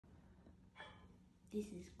This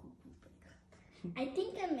is Google Book. I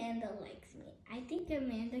think Amanda likes me. I think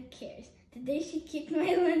Amanda cares. Today she kicked my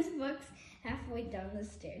lunchbox halfway down the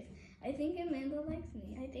stairs. I think Amanda likes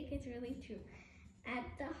me. I think it's really true. At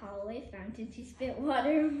the hallway fountain, she spit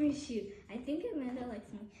water on my shoe. I think Amanda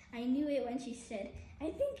likes me. I knew it when she said,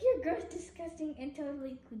 I think you're gross, disgusting, and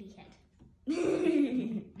totally cootie head.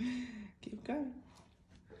 Keep going.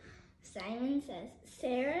 Simon says,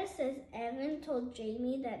 Sarah says Evan told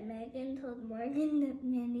Jamie, that Megan told Morgan, that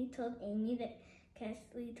Mandy told Amy, that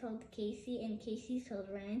Kesley told Casey, and Casey told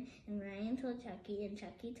Ryan, and Ryan told Chucky, and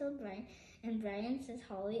Chucky told Brian, and Brian says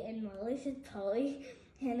Holly, and Molly says Polly,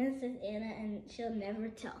 Hannah says Anna, and she'll never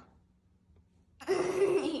tell.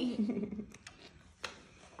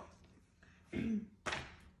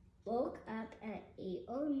 Woke up at 8.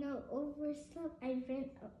 Oh no, overslept. I ran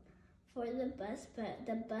up for the bus, but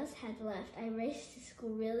the bus had left. I raced to school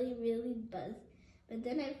really, really buzzed. But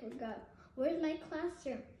then I forgot. Where's my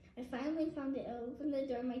classroom? I finally found it. I opened the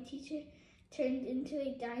door. My teacher turned into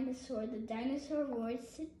a dinosaur. The dinosaur roared,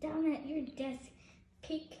 sit down at your desk.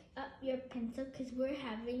 Pick up your pencil because we're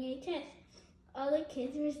having a test. All the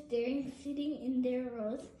kids were staring, sitting in their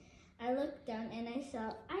rows. I looked down and I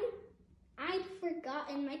saw I'd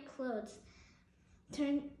forgotten my clothes.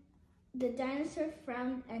 The dinosaur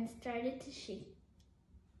frowned and started to shake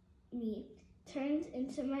me. Turned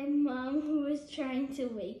into my mom, who was trying to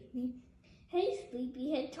wake me. Hey,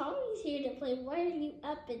 sleepyhead, Tommy's here to play. Why are you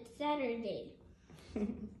up? It's Saturday.